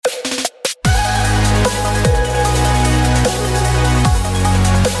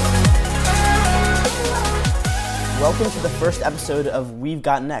first episode of We've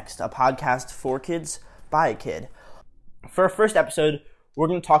Got Next, a podcast for kids by a kid. For our first episode, we're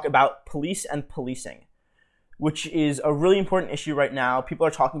going to talk about police and policing, which is a really important issue right now. People are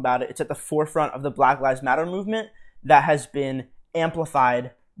talking about it. It's at the forefront of the Black Lives Matter movement that has been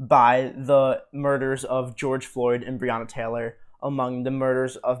amplified by the murders of George Floyd and Breonna Taylor, among the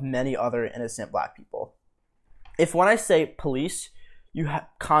murders of many other innocent Black people. If when I say police, you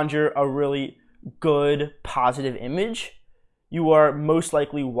conjure a really good, positive image, you are most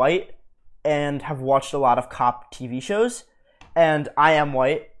likely white and have watched a lot of cop TV shows. And I am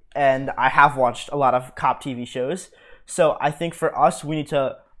white, and I have watched a lot of cop TV shows. So I think for us, we need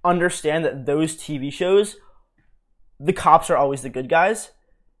to understand that those TV shows, the cops are always the good guys.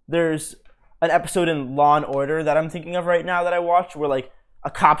 There's an episode in Law and Order that I'm thinking of right now that I watched where like a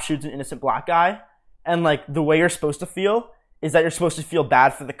cop shoots an innocent Black guy, and like the way you're supposed to feel is that you're supposed to feel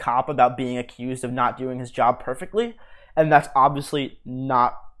bad for the cop about being accused of not doing his job perfectly, and that's obviously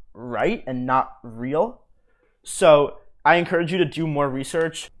not right and not real. So I encourage you to do more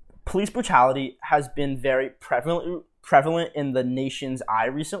research. Police brutality has been very prevalent in the nation's eye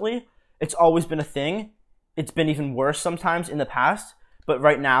recently. It's always been a thing. It's been even worse sometimes in the past, but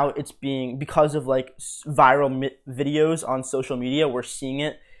right now it's being, because of like viral videos on social media, we're seeing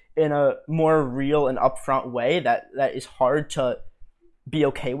it in a more real and upfront way that is hard to be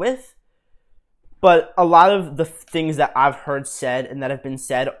okay with. But a lot of the things that I've heard said and that have been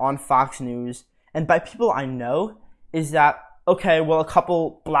said on Fox News and by people I know is that, okay, well, a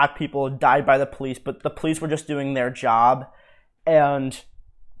couple Black people died by the police, but the police were just doing their job, and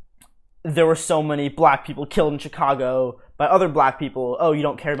there were so many Black people killed in Chicago by other Black people. Oh, you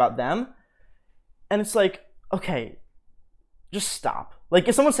don't care about them? And it's like, okay, just stop. Like,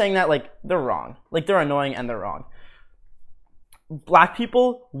 if someone's saying that, like, they're wrong. Like, they're annoying and they're wrong. Black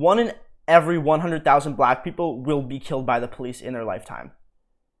people, 1 in every 100,000 Black people will be killed by the police in their lifetime.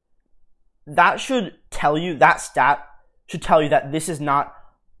 That should tell you, that stat should tell you that this is not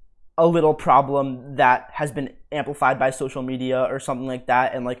a little problem that has been amplified by social media or something like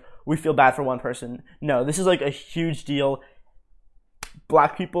that, and like, we feel bad for one person. No, this is like a huge deal.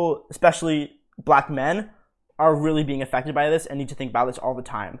 Black people, especially Black men, are really being affected by this and need to think about this all the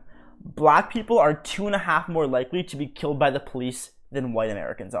time. Black people are 2.5 more likely to be killed by the police than white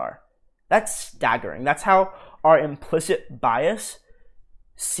Americans are. That's staggering. That's how our implicit bias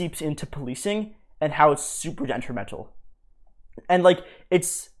seeps into policing and how it's super detrimental. And like,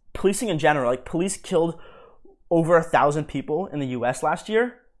 it's policing in general. Like, police killed over 1,000 people in the US last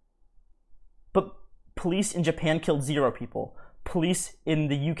year, but police in Japan killed 0 people. Police in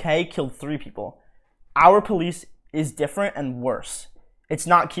the UK killed 3 people. Our police is different and worse. It's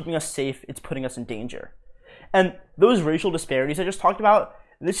not keeping us safe, it's putting us in danger. And those racial disparities I just talked about,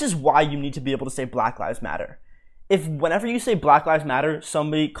 this is why you need to be able to say Black Lives Matter. If whenever you say Black Lives Matter,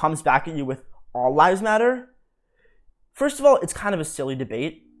 somebody comes back at you with All Lives Matter, first of all, it's kind of a silly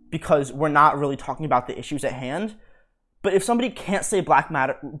debate because we're not really talking about the issues at hand. But if somebody can't say Black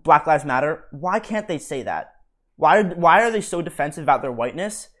Lives Matter, why can't they say that? Why are they so defensive about their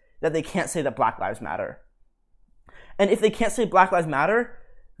whiteness that they can't say that Black Lives Matter? And if they can't say Black Lives Matter,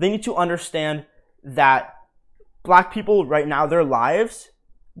 they need to understand that Black people right now, their lives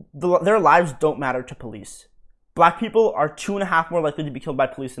don't matter to police. Black people are 2.5 more likely to be killed by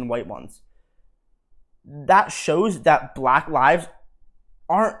police than white ones. That shows that Black lives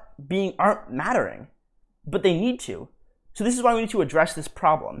aren't mattering, but they need to. So this is why we need to address this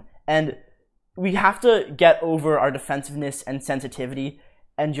problem. And we have to get over our defensiveness and sensitivity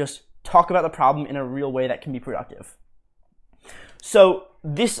and just talk about the problem in a real way that can be productive. So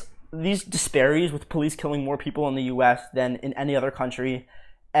these disparities with police killing more people in the US than in any other country,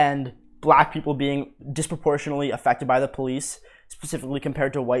 and Black people being disproportionately affected by the police, specifically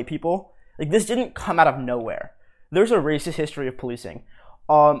compared to white people, like, this didn't come out of nowhere. There's a racist history of policing.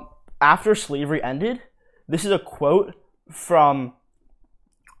 After slavery ended, this is a quote from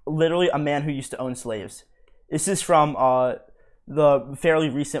literally a man who used to own slaves. This is from the fairly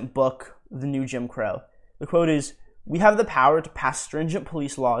recent book, The New Jim Crow. The quote is, "We have the power to pass stringent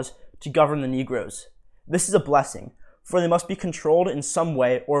police laws to govern the Negroes. This is a blessing, for they must be controlled in some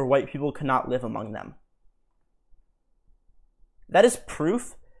way or white people cannot live among them." That is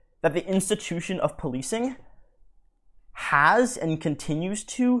proof that the institution of policing has and continues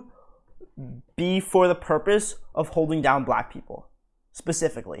to be for the purpose of holding down Black people,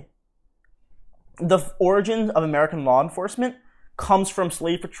 specifically. The origin of American law enforcement comes from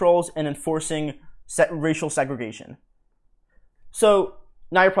slave patrols and enforcing racial segregation. So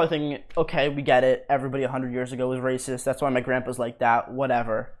now you're probably thinking, okay, we get it. Everybody 100 years ago was racist. That's why my grandpa's like that.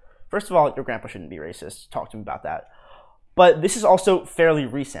 Whatever. First of all, your grandpa shouldn't be racist. Talk to me about that. But this is also fairly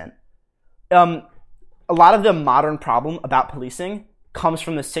recent. A lot of the modern problem about policing comes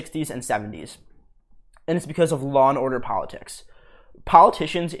from the 60s and 70s, and it's because of law and order politics.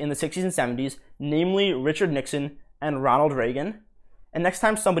 Politicians in the 60s and 70s, namely Richard Nixon and Ronald Reagan, and next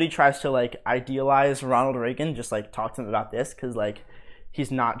time somebody tries to idealize Ronald Reagan, just talk to them about this, because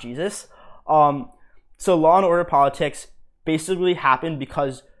he's not Jesus. So law and order politics basically happened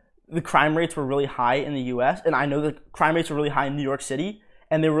because the crime rates were really high in the U.S., and I know the crime rates were really high in New York City,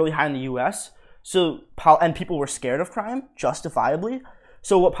 and they were really high in the U.S., and people were scared of crime, justifiably.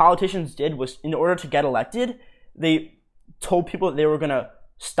 So what politicians did was, in order to get elected, they told people that they were going to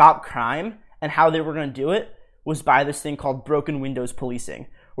stop crime, and how they were going to do it was by this thing called broken windows policing,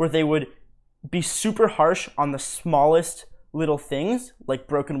 where they would be super harsh on the smallest little things, like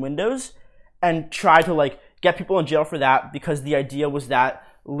broken windows, and try to get people in jail for that, because the idea was that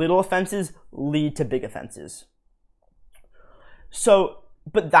little offenses lead to big offenses. So,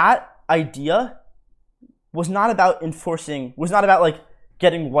 but that idea was not about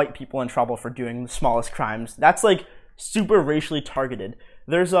getting white people in trouble for doing the smallest crimes. That's super racially targeted.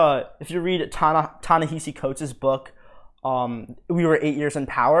 There's if you read Ta-Nehisi Coates' book, We Were 8 Years in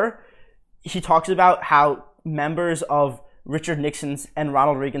Power, he talks about how members of Richard Nixon's and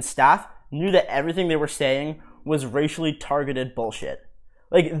Ronald Reagan's staff knew that everything they were saying was racially targeted bullshit.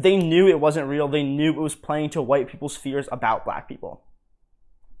 They knew it wasn't real. They knew it was playing to white people's fears about black people.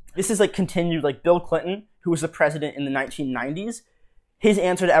 This is continued. Bill Clinton, who was the president in the 1990s, his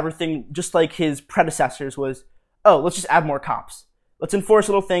answer to everything, just like his predecessors, was, oh, let's just add more cops. Let's enforce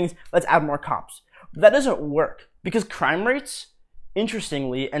little things. Let's add more cops. But that doesn't work, because crime rates,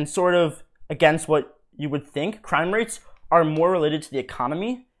 interestingly, and sort of against what you would think, crime rates are more related to the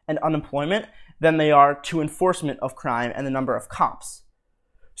economy and unemployment than they are to enforcement of crime and the number of cops.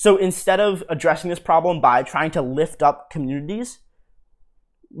 So instead of addressing this problem by trying to lift up communities,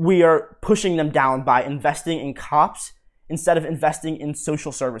 we are pushing them down by investing in cops instead of investing in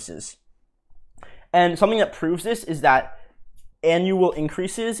social services. And something that proves this is that annual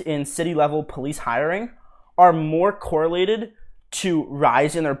increases in city-level police hiring are more correlated to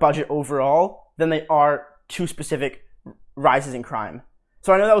rise in their budget overall than they are to specific rises in crime.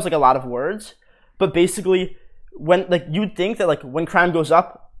 So I know that was a lot of words, but basically, when you'd think that when crime goes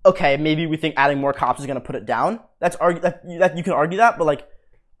up, okay, maybe we think adding more cops is going to put it down. That you can argue that, but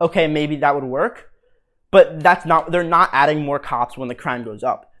okay, maybe that would work. But they're not adding more cops when the crime goes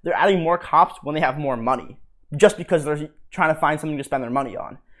up. They're adding more cops when they have more money, just because they're trying to find something to spend their money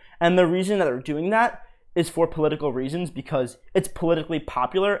on. And the reason that they're doing that is for political reasons, because it's politically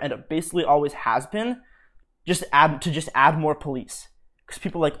popular, and it basically always has been, just add more police. Because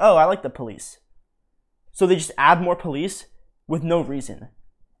people are like, oh, I like the police. So they just add more police with no reason.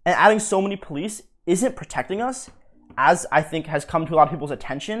 And adding so many police isn't protecting us, as I think has come to a lot of people's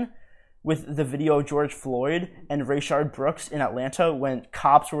attention with the video of George Floyd and Rayshard Brooks in Atlanta, when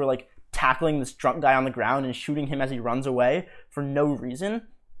cops were tackling this drunk guy on the ground and shooting him as he runs away for no reason.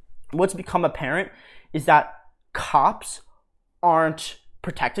 What's become apparent is that cops aren't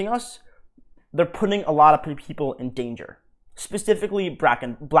protecting us. They're putting a lot of people in danger, specifically black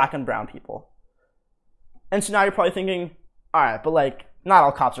and brown people. And so now you're probably thinking, all right, but not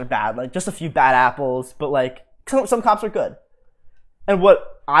all cops are bad. Just a few bad apples, but some cops are good. And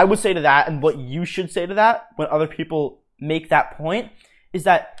what I would say to that, and what you should say to that when other people make that point, is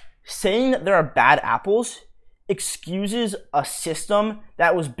that saying that there are bad apples excuses a system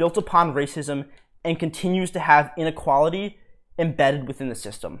that was built upon racism and continues to have inequality embedded within the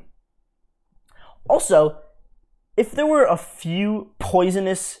system. Also, if there were a few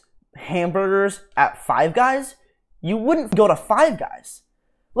poisonous hamburgers at Five Guys, you wouldn't go to Five Guys.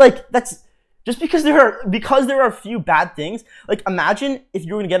 That's just because there are a few bad things. Imagine if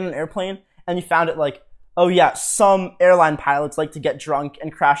you were going to get on an airplane and you found it oh yeah, some airline pilots like to get drunk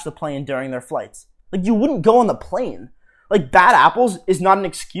and crash the plane during their flights. You wouldn't go on the plane. Bad apples is not an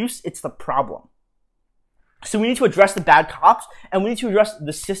excuse, it's the problem. So we need to address the bad cops, and we need to address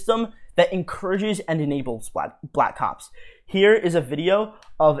the system that encourages and enables black cops. Here is a video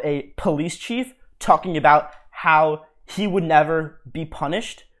of a police chief talking about how he would never be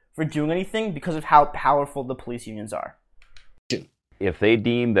punished for doing anything because of how powerful the police unions are. If they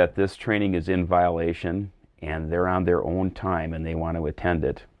deem that this training is in violation and they're on their own time and they want to attend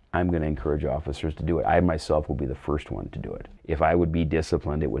it, I'm going to encourage officers to do it. I myself will be the first one to do it. If I would be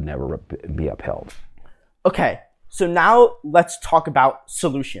disciplined, it would never be upheld. Okay, so now let's talk about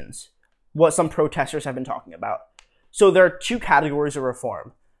solutions, what some protesters have been talking about. So there are two categories of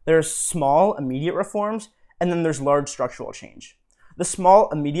reform. There's small, immediate reforms, and then there's large structural change. The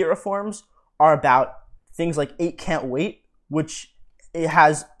small, immediate reforms are about things like 8 Can't Wait, which it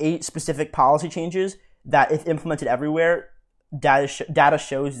has 8 specific policy changes that, if implemented everywhere, data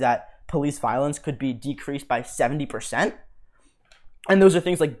shows that police violence could be decreased by 70%. And those are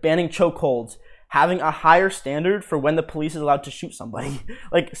things like banning chokeholds, having a higher standard for when the police is allowed to shoot somebody.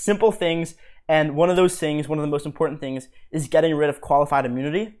 Like, simple things. And one of those things, one of the most important things, is getting rid of qualified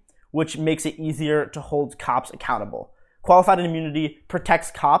immunity, which makes it easier to hold cops accountable. Qualified immunity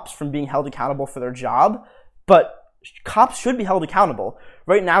protects cops from being held accountable for their job, but cops should be held accountable.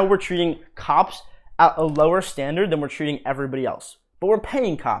 Right now, we're treating cops at a lower standard than we're treating everybody else. But we're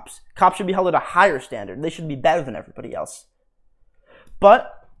paying cops. Cops should be held at a higher standard. They should be better than everybody else.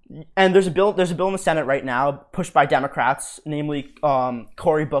 And there's a bill in the Senate right now pushed by Democrats, namely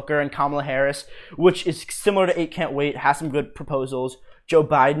Cory Booker and Kamala Harris, which is similar to 8 Can't Wait, has some good proposals. Joe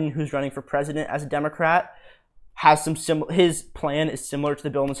Biden, who's running for president as a Democrat, has his plan is similar to the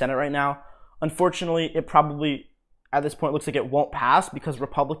bill in the Senate right now. Unfortunately, it probably, at this point, looks like it won't pass because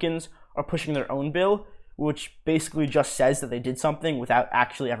Republicans are pushing their own bill, which basically just says that they did something without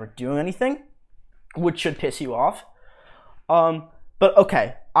actually ever doing anything, which should piss you off. But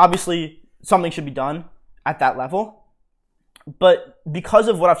okay, obviously something should be done at that level. But because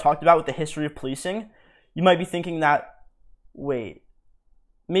of what I've talked about with the history of policing, you might be thinking that, wait,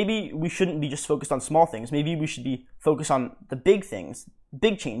 maybe we shouldn't be just focused on small things. Maybe we should be focused on the big things,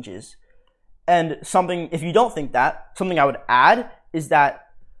 big changes. And if you don't think that, something I would add is that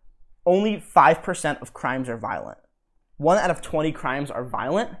only 5% of crimes are violent. 1 out of 20 crimes are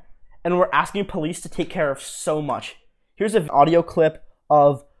violent, and we're asking police to take care of so much. Here's an audio clip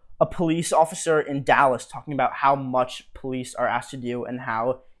of a police officer in Dallas talking about how much police are asked to do and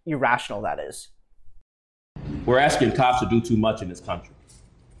how irrational that is. We're asking cops to do too much in this country.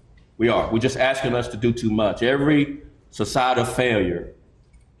 We are. We're just asking us to do too much. Every societal failure,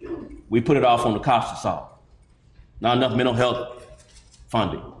 we put it off on the cops to solve. Not enough mental health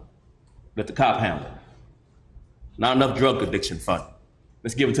funding. Let the cop handle it. Not enough drug addiction funding.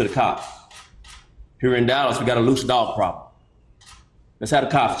 Let's give it to the cops. Here in Dallas, we got a loose dog problem. Let's have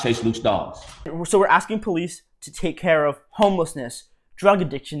the cops chase loose dogs. So we're asking police to take care of homelessness, drug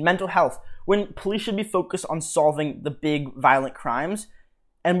addiction, mental health, when police should be focused on solving the big violent crimes,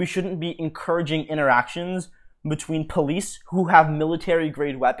 and we shouldn't be encouraging interactions between police who have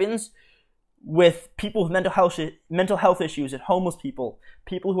military-grade weapons with people with mental health issues and homeless people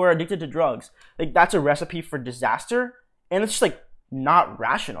who are addicted to drugs. Like, that's a recipe for disaster, and it's just not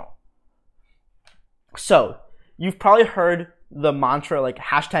rational. So, you've probably heard the mantra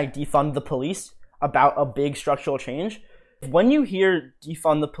hashtag defund the police about a big structural change. When you hear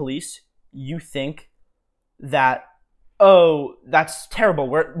defund the police, you think that, oh, that's terrible.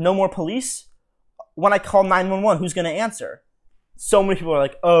 No more police? When I call 911, who's going to answer? So many people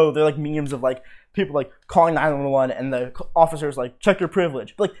are they're memes of people calling 911 and the officers check your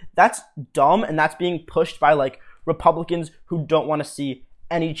privilege. But that's dumb, and that's being pushed by Republicans who don't want to see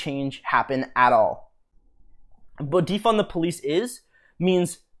any change happen at all. But defund the police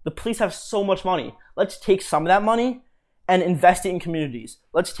means the police have so much money. Let's take some of that money and invest it in communities.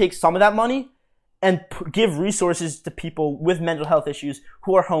 Let's take some of that money and give resources to people with mental health issues,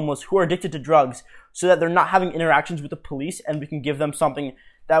 who are homeless, who are addicted to drugs, so that they're not having interactions with the police, and we can give them something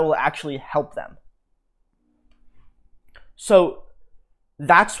that will actually help them. So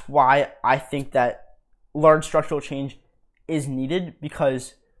that's why I think that large structural change is needed,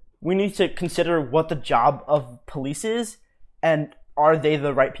 because we need to consider what the job of police is, and are they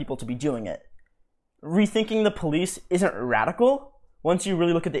the right people to be doing it? Rethinking the police isn't radical. Once you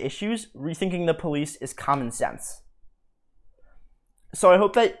really look at the issues, rethinking the police is common sense. So I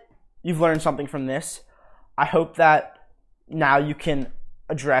hope that you've learned something from this. I hope that now you can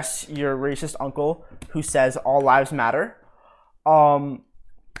address your racist uncle who says all lives matter. I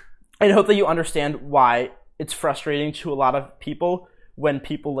hope that you understand why it's frustrating to a lot of people when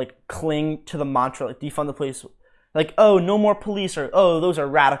people cling to the mantra, defund the police, oh, no more police, or oh, those are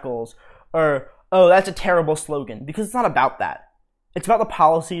radicals, or oh, that's a terrible slogan, because it's not about that. It's about the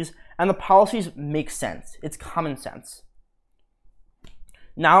policies, and the policies make sense. It's common sense.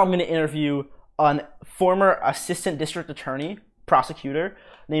 Now I'm going to interview a former assistant district attorney, prosecutor,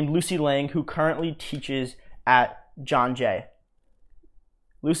 named Lucy Lang, who currently teaches at John Jay.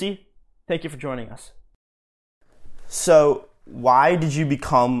 Lucy, thank you for joining us. So, why did you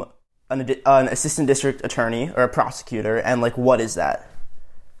become an assistant district attorney or a prosecutor, and what is that?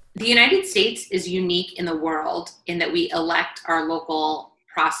 The United States is unique in the world in that we elect our local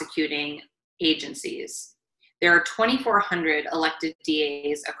prosecuting agencies. There are 2,400 elected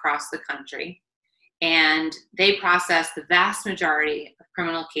DAs across the country, and they process the vast majority of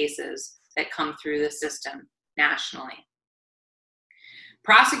criminal cases that come through the system nationally.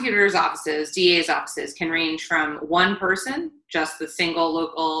 Prosecutors' offices, DA's offices, can range from one person, just the single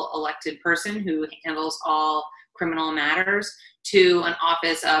local elected person who handles all criminal matters, to an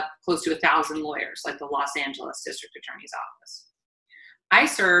office of close to 1,000 lawyers, like the Los Angeles District Attorney's Office. I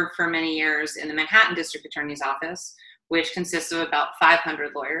served for many years in the Manhattan District Attorney's Office, which consists of about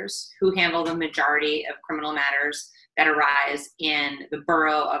 500 lawyers who handle the majority of criminal matters that arise in the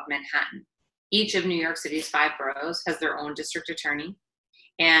borough of Manhattan. Each of New York City's 5 boroughs has their own district attorney,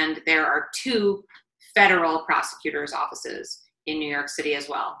 and there are 2 federal prosecutors' offices in New York City as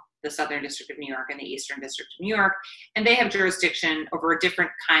well, the Southern District of New York and the Eastern District of New York, and they have jurisdiction over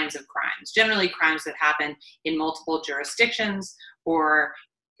different kinds of crimes, generally crimes that happen in multiple jurisdictions or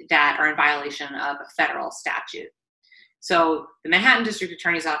that are in violation of a federal statute. So the Manhattan District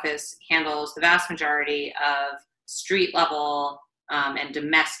Attorney's Office handles the vast majority of street level and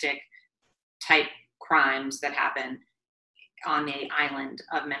domestic type crimes that happen on the island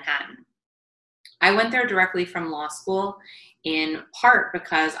of Manhattan. I went there directly from law school, in part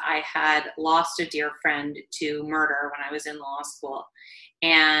because I had lost a dear friend to murder when I was in law school,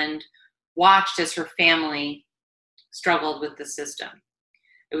 and watched as her family struggled with the system.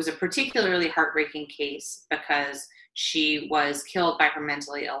 It was a particularly heartbreaking case because she was killed by her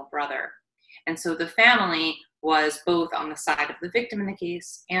mentally ill brother. And so the family was both on the side of the victim in the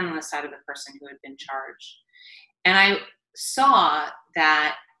case and on the side of the person who had been charged. And I saw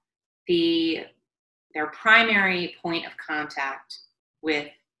that their primary point of contact with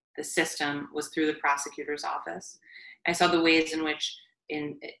the system was through the prosecutor's office. I saw the ways in which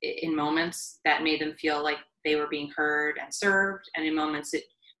in moments that made them feel like they were being heard and served, and in moments it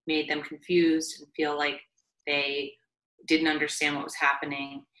made them confused and feel like they didn't understand what was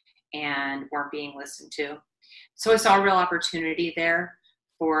happening and weren't being listened to. So I saw a real opportunity there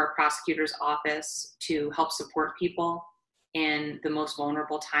for a prosecutor's office to help support people in the most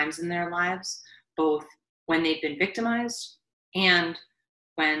vulnerable times in their lives, both when they've been victimized and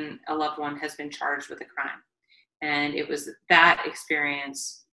when a loved one has been charged with a crime. And it was that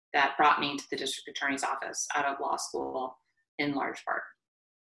experience that brought me to the district attorney's office out of law school in large part.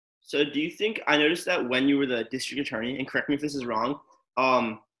 So do you think, I noticed that when you were the district attorney, and correct me if this is wrong,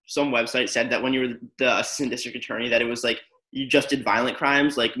 some website said that when you were the assistant district attorney that it was like you just did violent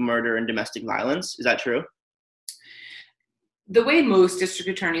crimes like murder and domestic violence. Is that true? The way most district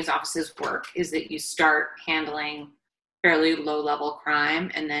attorneys' offices work is that you start handling fairly low-level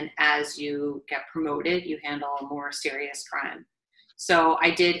crime, and then as you get promoted, you handle more serious crime. So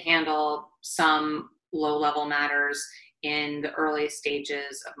I did handle some low-level matters in the early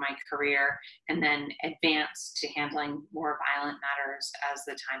stages of my career, and then advanced to handling more violent matters as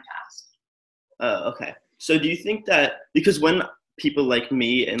the time passed. Okay. So do you think that, because when people like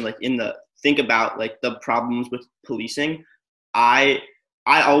me and like think about like the problems with policing, I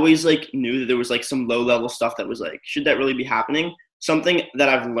always like knew that there was like some low level stuff that was like, should that really be happening? Something that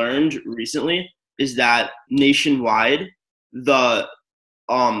I've learned recently is that nationwide, the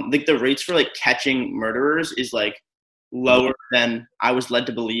rates for like catching murderers is like lower than I was led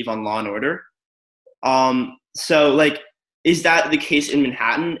to believe on Law and Order. So like, is that the case in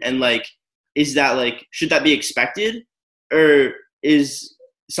Manhattan? And like, is that like, should that be expected, or is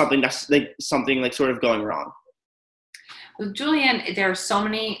something sort of going wrong? Well, Julian, there are so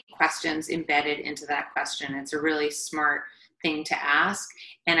many questions embedded into that question. It's a really smart thing to ask.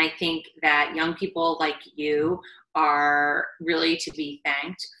 And I think that young people like you are really to be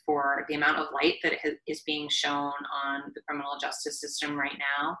thanked for the amount of light that is being shown on the criminal justice system right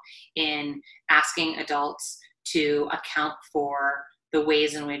now in asking adults to account for the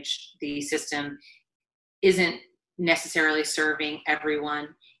ways in which the system isn't necessarily serving everyone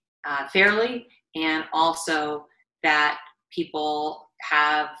fairly, and also that people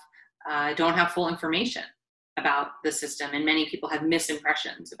don't have full information about the system, and many people have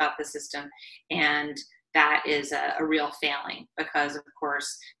misimpressions about the system, and that is a real failing, because of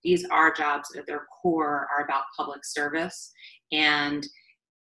course these are jobs that at their core are about public service and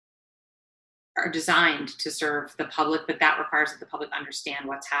are designed to serve the public, but that requires that the public understand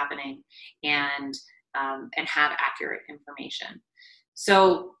what's happening and have accurate information.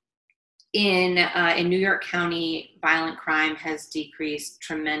 So in New York County, violent crime has decreased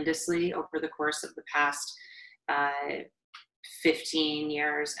tremendously over the course of the past 15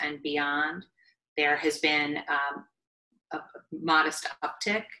 years and beyond. There has been a modest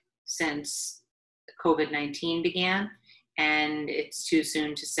uptick since COVID-19 began, and it's too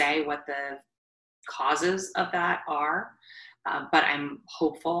soon to say what the causes of that are, but I'm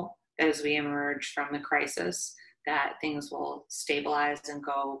hopeful that as we emerge from the crisis that things will stabilize and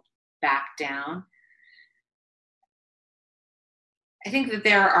go back down. I think that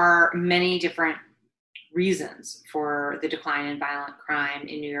there are many different reasons for the decline in violent crime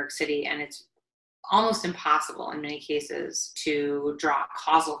in New York City, and it's almost impossible in many cases to draw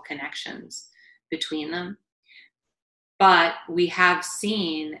causal connections between them. But we have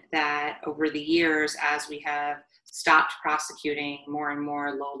seen that over the years, as we have stopped prosecuting more and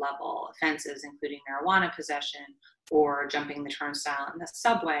more low-level offenses, including marijuana possession or jumping the turnstile in the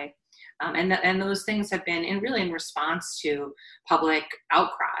subway, and those things have been really in response to public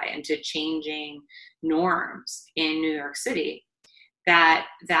outcry and to changing norms in New York City, that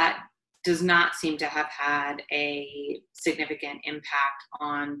does not seem to have had a significant impact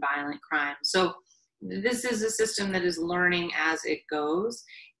on violent crime. So this is a system that is learning as it goes.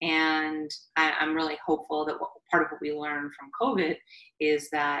 And I'm really hopeful that part of what we learned from COVID is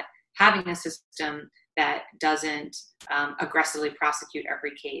that having a system that doesn't aggressively prosecute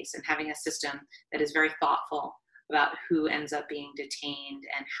every case, and having a system that is very thoughtful about who ends up being detained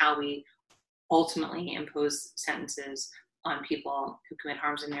and how we ultimately impose sentences on people who commit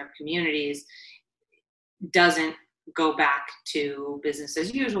harms in their communities, doesn't go back to business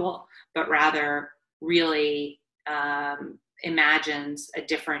as usual, but rather really imagines a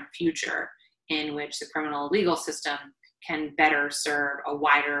different future in which the criminal legal system can better serve a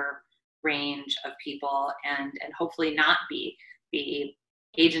wider range of people and hopefully not be the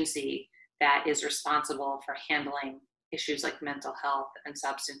agency that is responsible for handling issues like mental health and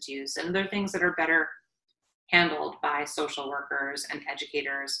substance use and other things that are better handled by social workers and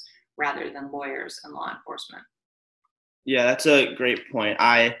educators rather than lawyers and law enforcement. Yeah, that's a great point.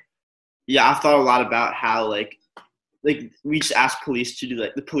 I've thought a lot about how like we just ask police to do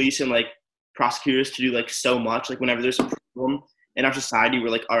the police and prosecutors to do so much. Whenever there's a problem in our society,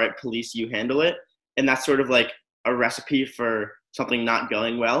 we're all right, police, you handle it. And that's sort of a recipe for something not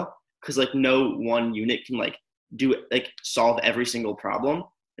going well. Cause no one unit can solve every single problem.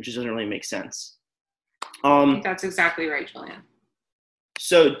 It just doesn't really make sense. I think that's exactly right, Julian.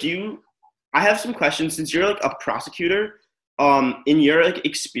 So I have some questions since you're a prosecutor, in your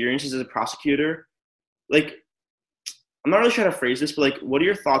experiences as a prosecutor, I'm not really trying to phrase this, but what are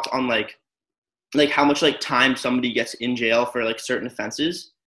your thoughts on how much time somebody gets in jail for certain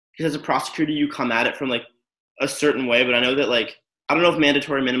offenses? Because as a prosecutor, you come at it from a certain way, but I know that I don't know if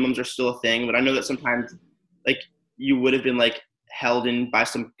mandatory minimums are still a thing, but I know that sometimes you would have been held in by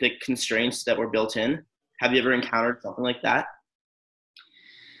some constraints that were built in. Have you ever encountered something like that?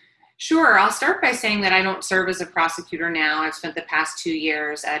 Sure. I'll start by saying that I don't serve as a prosecutor now. I've spent the past 2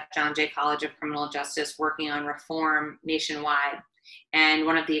 years at John Jay College of Criminal Justice working on reform nationwide. And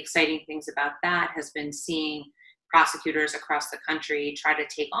one of the exciting things about that has been seeing prosecutors across the country try to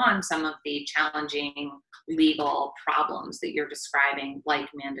take on some of the challenging legal problems that you're describing, like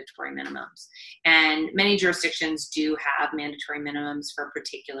mandatory minimums. And many jurisdictions do have mandatory minimums for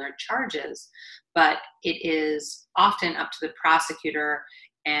particular charges, but it is often up to the prosecutor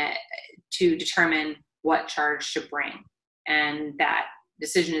to determine what charge to bring. And that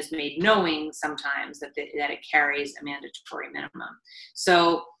decision is made knowing sometimes that it carries a mandatory minimum.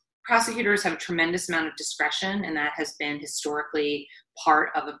 So prosecutors have a tremendous amount of discretion, and that has been historically part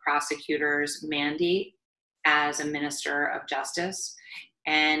of a prosecutor's mandate as a minister of justice.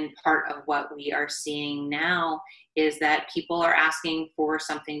 And part of what we are seeing now is that people are asking for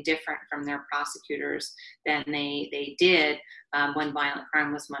something different from their prosecutors than they did when violent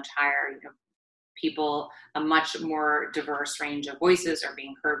crime was much higher. A much more diverse range of voices are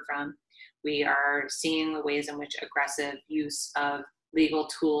being heard from. We are seeing the ways in which aggressive use of legal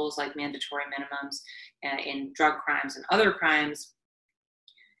tools like mandatory minimums in drug crimes and other crimes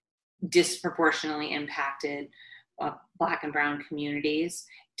disproportionately impacted Black and Brown communities,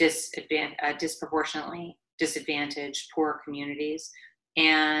 disproportionately disadvantaged poor communities,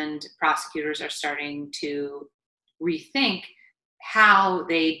 and prosecutors are starting to rethink how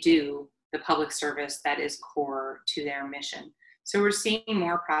they do the public service that is core to their mission. So we're seeing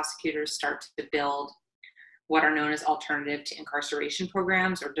more prosecutors start to build what are known as alternative to incarceration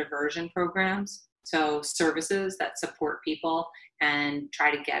programs or diversion programs. So services that support people and try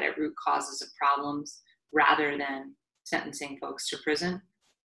to get at root causes of problems rather than sentencing folks to prison.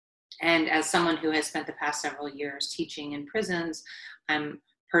 And as someone who has spent the past several years teaching in prisons, I'm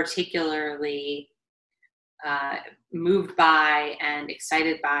particularly moved by and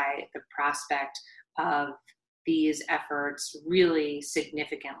excited by the prospect of these efforts really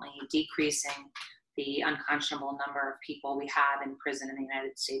significantly decreasing the unconscionable number of people we have in prison in the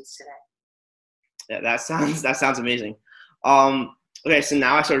United States today. Yeah, that sounds amazing. Okay, so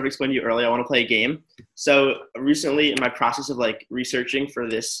now I sort of explained to you earlier, I want to play a game. So recently in my process of researching for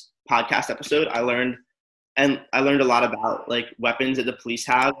this podcast episode, I learned and I learned a lot about like weapons that the police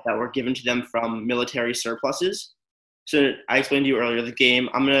have that were given to them from military surpluses. So I explained to you earlier the game.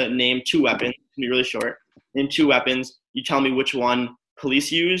 I'm gonna name two weapons. It's gonna be really short. Name two weapons. You tell me which one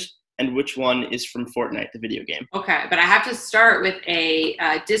police use and which one is from Fortnite, the video game. Okay, but I have to start with a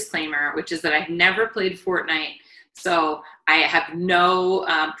disclaimer, which is that I've never played Fortnite, so I have no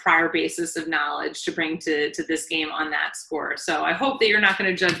prior basis of knowledge to bring to this game on that score. So I hope that you're not going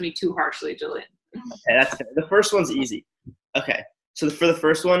to judge me too harshly, Julian. Okay, that's fair. The first one's easy. Okay, so for the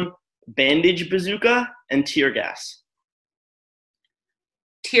first one, bandage bazooka and tear gas.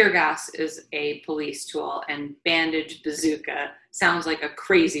 Tear gas is a police tool, and bandage bazooka sounds like a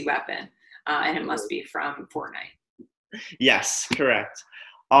crazy weapon, and it must be from Fortnite. Yes, correct.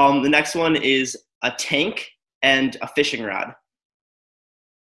 The next one is a tank and a fishing rod.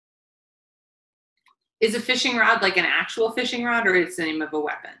 Is a fishing rod like an actual fishing rod, or it's the name of a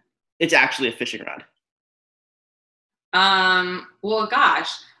weapon? It's actually a fishing rod. Well,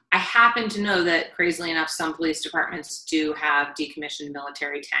 gosh, I happen to know that, crazily enough, some police departments do have decommissioned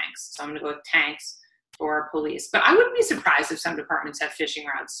military tanks. So I'm going to go with tanks for police. But I wouldn't be surprised if some departments have fishing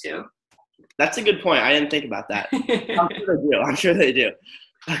rods too. That's a good point. I didn't think about that. I'm sure they do.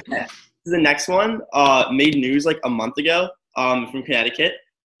 Okay. The next one made news like a month ago from Connecticut.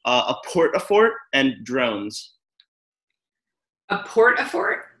 A port-a-fort and drones. A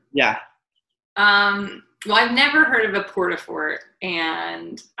port-a-fort? Yeah. Well, I've never heard of a port-a-fort,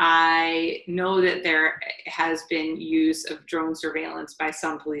 and I know that there has been use of drone surveillance by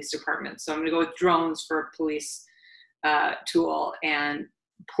some police departments. So I'm going to go with drones for a police tool and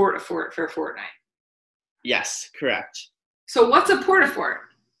port-a-fort for Fortnite. Yes, correct. So what's a port-a-fort?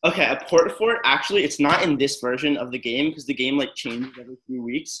 Okay, a port-a-fort, actually, it's not in this version of the game because the game like changes every few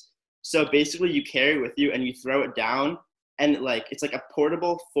weeks. So basically you carry it with you and you throw it down and like it's like a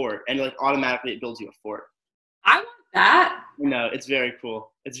portable fort and like automatically it builds you a fort. I want that. No, it's very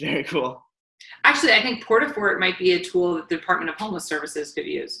cool. It's very cool. Actually, I think port-a-fort might be a tool that the Department of Homeless Services could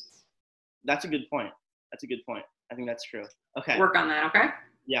use. That's a good point. That's a good point. I think that's true. Okay. Work on that, okay?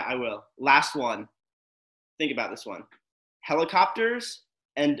 Yeah, I will. Last one. Think about this one. Helicopters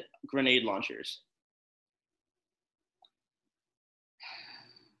and grenade launchers.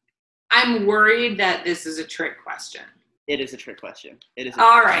 I'm worried that this is a trick question. It is a trick question. It is.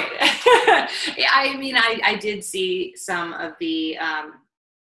 All right. I mean, I did see some of the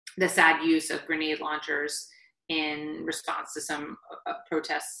sad use of grenade launchers in response to some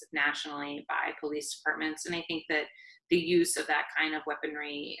protests nationally by police departments. And I think that the use of that kind of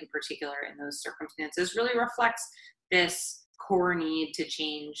weaponry in particular in those circumstances really reflects this core need to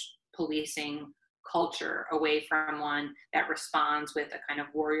change policing culture away from one that responds with a kind of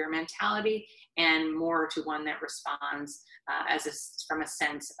warrior mentality and more to one that responds from a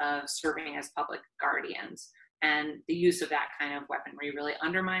sense of serving as public guardians. And the use of that kind of weaponry really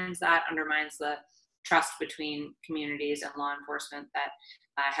undermines the trust between communities and law enforcement that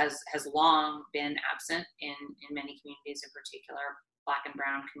has long been absent in many communities, in particular Black and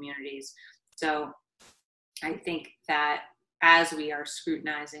Brown communities. So I think that as we are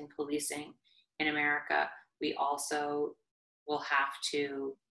scrutinizing policing in America, we also will have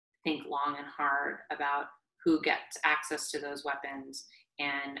to think long and hard about who gets access to those weapons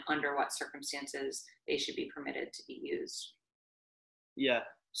and under what circumstances they should be permitted to be used. Yeah.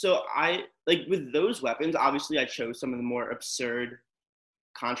 So I like with those weapons, obviously I chose some of the more absurd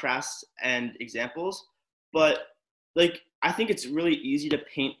contrasts and examples, but like I think it's really easy to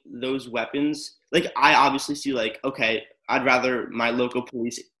paint those weapons. Like I obviously see like, okay, I'd rather my local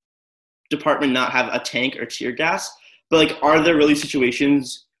police department not have a tank or tear gas, but like are there really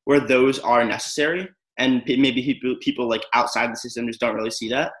situations where those are necessary and maybe people like outside the system just don't really see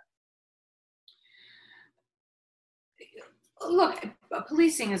that? Look,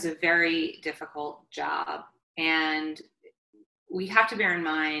 policing is a very difficult job, and we have to bear in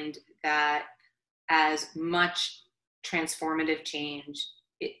mind that as much transformative change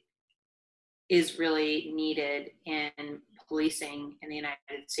is really needed in policing in the United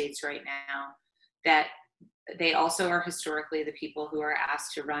States right now, that they also are historically the people who are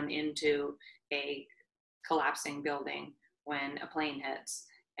asked to run into a collapsing building when a plane hits,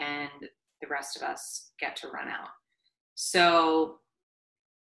 and the rest of us get to run out. So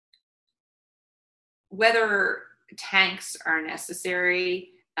whether tanks are necessary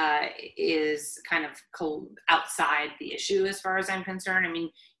is kind of outside the issue as far as I'm concerned. I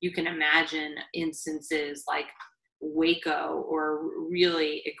mean, you can imagine instances like Waco or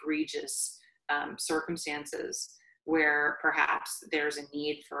really egregious circumstances where perhaps there's a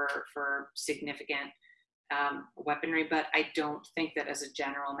need for significant weaponry, but I don't think that as a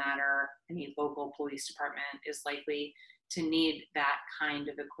general matter, any local police department is likely to need that kind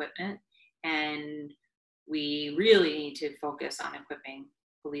of equipment. And we really need to focus on equipping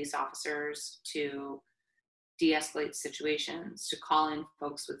police officers to de-escalate situations, to call in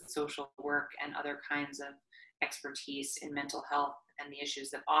folks with social work and other kinds of expertise in mental health and the issues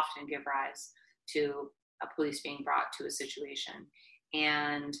that often give rise to a police being brought to a situation.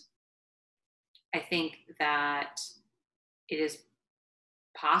 And I think that it is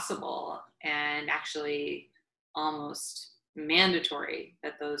possible and actually almost mandatory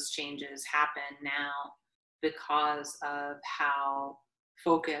that those changes happen now because of how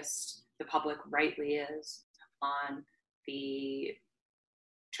focused the public rightly is on the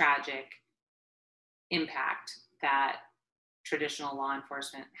tragic impact that traditional law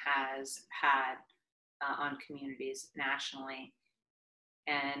enforcement has had on communities nationally.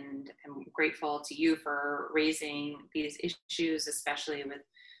 And I'm grateful to you for raising these issues, especially with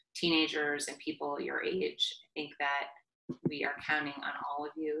teenagers and people your age. I think that we are counting on all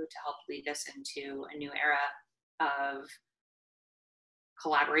of you to help lead us into a new era of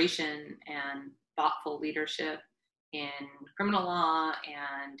collaboration and thoughtful leadership in criminal law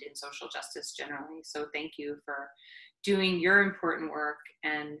and in social justice generally. So thank you for doing your important work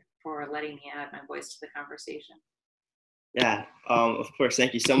and for letting me add my voice to the conversation. Yeah, of course,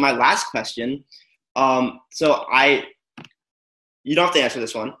 thank you. So my last question, you don't have to answer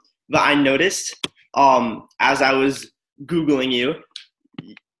this one, but I noticed as I was Googling you,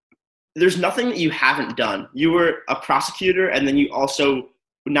 there's nothing that you haven't done. You were a prosecutor, and then you also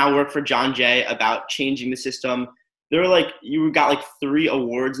now work for John Jay about changing the system. You got 3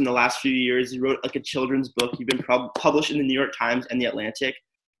 awards in the last few years. You wrote a children's book. You've been published in the New York Times and the Atlantic.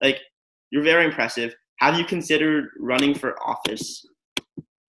 You're very impressive. Have you considered running for office?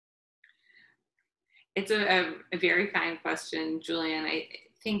 It's a very kind question, Julian. I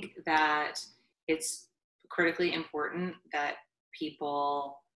think that it's critically important that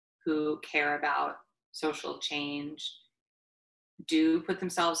people who care about social change do put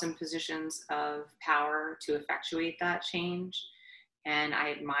themselves in positions of power to effectuate that change. And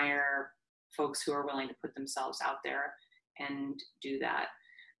I admire folks who are willing to put themselves out there and do that.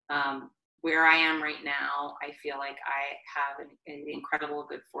 Where I am right now, I feel like I have an incredible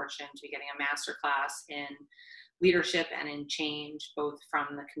good fortune to be getting a masterclass in leadership and in change, both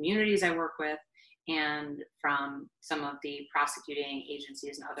from the communities I work with and from some of the prosecuting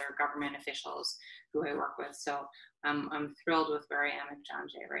agencies and other government officials who I work with. So I'm thrilled with where I am at John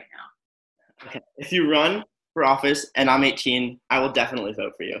Jay right now. Okay. If you run for office and I'm 18, I will definitely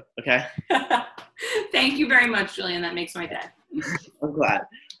vote for you. Okay. Thank you very much, Julian. That makes my day. I'm glad.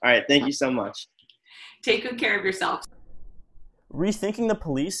 All right. Thank you so much. Take good care of yourself. Rethinking the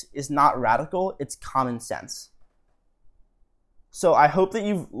police is not radical. It's common sense. So I hope that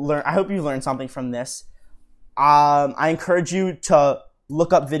you've learned something from this. I encourage you to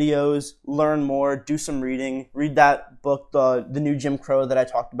look up videos, learn more, do some reading, read that book, the New Jim Crow that I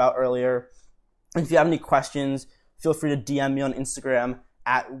talked about earlier. And if you have any questions, feel free to DM me on Instagram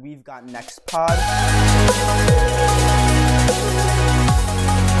at We'veGotNextPod.